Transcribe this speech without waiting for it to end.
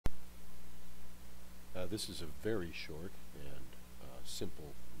This is a very short and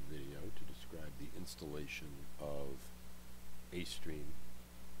simple video to describe the installation of Acestream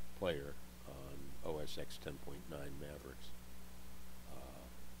player on OS X 10.9 Mavericks.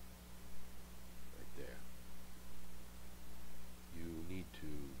 Right there. You need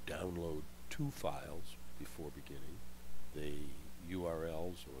to download two files before beginning. The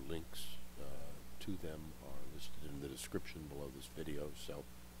URLs or links to them are listed in the description below this video, so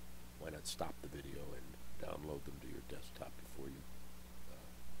why not stop the video and download them to your desktop before you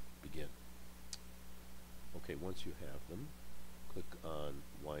begin. Okay, once you have them, click on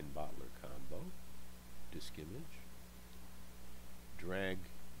WineBottler combo, disk image, drag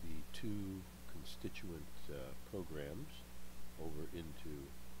the two constituent programs over into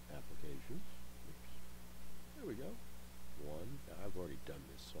applications. Oops. There we go. One. Now, I've already done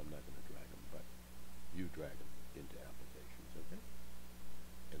this, so I'm not going to drag them, but you drag them into applications, okay?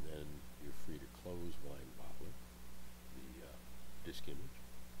 And then you're free to close WineBottler, the disk image.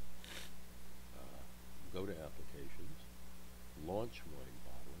 Go to applications, launch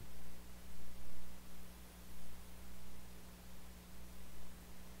WineBottler,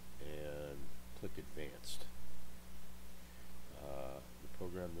 and click advanced. The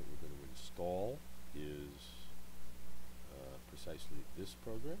program that we're going to install is precisely this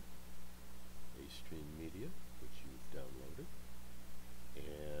program, Acestream Media, which you've downloaded,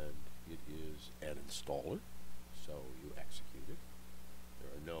 and it is an installer, so you execute it.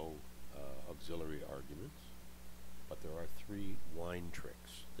 There are no auxiliary arguments, but there are three wine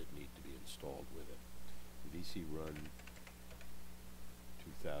tricks that need to be installed with it. VC Run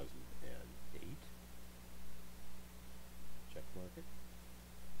 2008, check mark it.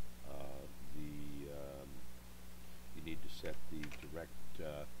 You need to set the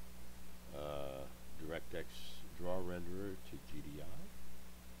DirectX draw renderer to GDI,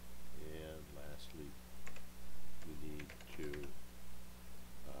 and lastly, we need to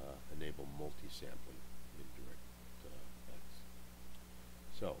enable multi-sampling in DirectX.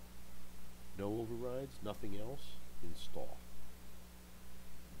 So, no overrides, nothing else, install.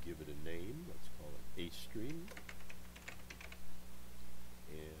 Give it a name, let's call it Acestream,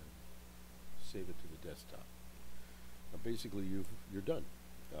 and save it to the desktop. Now basically you're done.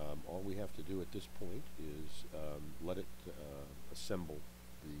 All we have to do at this point is let it assemble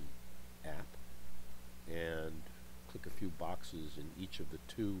the app and click a few boxes in each of the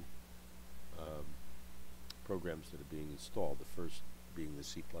two programs that are being installed. The first being the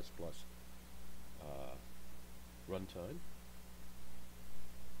C++ runtime,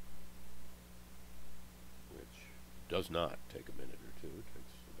 which does not take a minute or two. It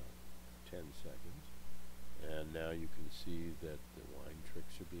takes about 10 seconds. And now you can see that the wine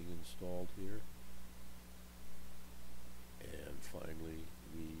tricks are being installed here. And finally,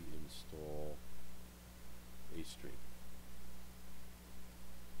 we install Acestream.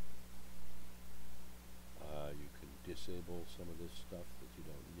 You can disable some of this stuff that you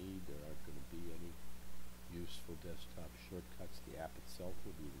don't need. There aren't going to be any useful desktop shortcuts. The app itself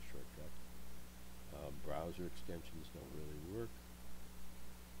will be the shortcut. Browser extensions don't really work.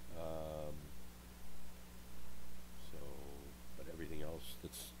 But everything else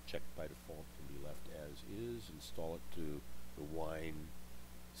that's checked by default can be left as is. Install it to the Wine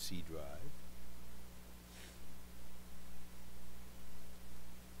C drive.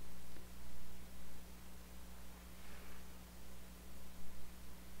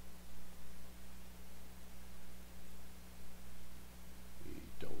 We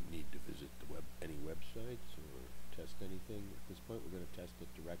don't need to visit any websites or test anything. At this point, we're going to test it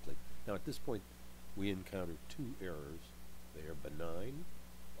directly. Now, at this point, we encounter two errors. They are benign,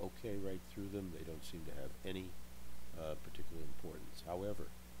 okay right through them. They don't seem to have any particular importance. However,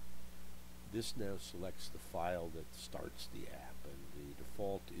 this now selects the file that starts the app, and the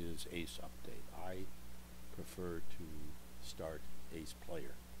default is Ace Update. I prefer to start Ace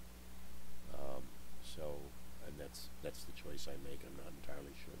Player. And that's the choice I make. I'm not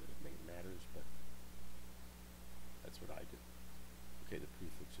entirely sure that it matters, but that's what I do. Okay, the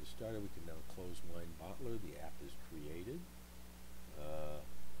prefix is started. We can now close WineBottler. The app is created. I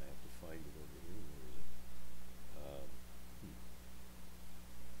have to find it over here. Where is it?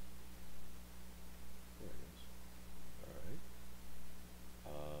 There it is. Alright.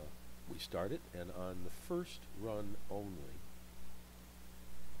 We start it, and on the first run only,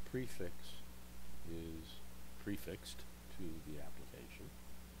 prefix is prefixed to the application,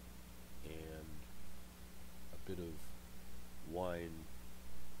 and a bit of wine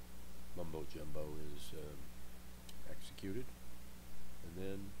mumbo jumbo is executed, and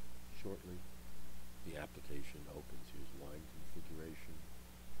then shortly the application opens. Here's wine configuration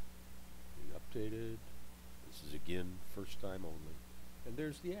being updated, This is again first time only. And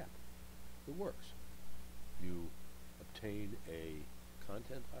there's the app. It works. You obtain a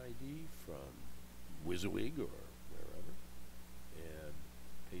content ID from WYSIWYG or wherever and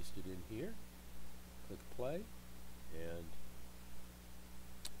paste it in here, click play, and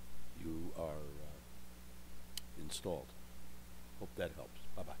you are installed. Hope that helps.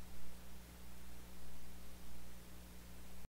 Bye-bye.